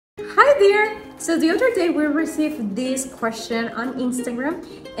Hi there! So the other day we received this question on Instagram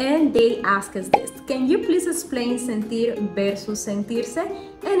and they asked us this. Can you please explain sentir versus sentirse?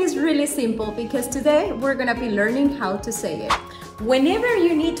 And it's really simple because today we're gonna be learning how to say it. Whenever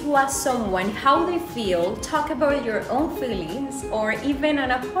you need to ask someone how they feel, talk about your own feelings, or even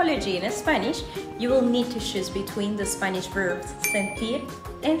an apology in Spanish, you will need to choose between the Spanish verbs sentir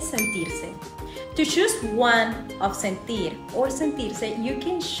and sentirse. To choose one of sentir or sentirse, you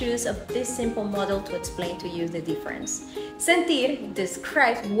can choose of this simple model to explain to you the difference. Sentir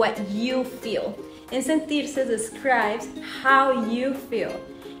describes what you feel, and sentirse describes how you feel.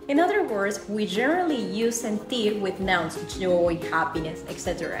 In other words, we generally use sentir with nouns, joy, happiness,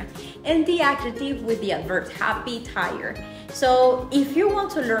 etc. and the adjective with the adverb happy, tired. So if you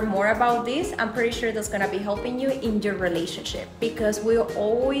want to learn more about this, I'm pretty sure that's gonna be helping you in your relationship because we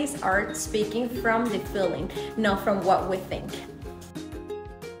always are speaking from the feeling, not from what we think.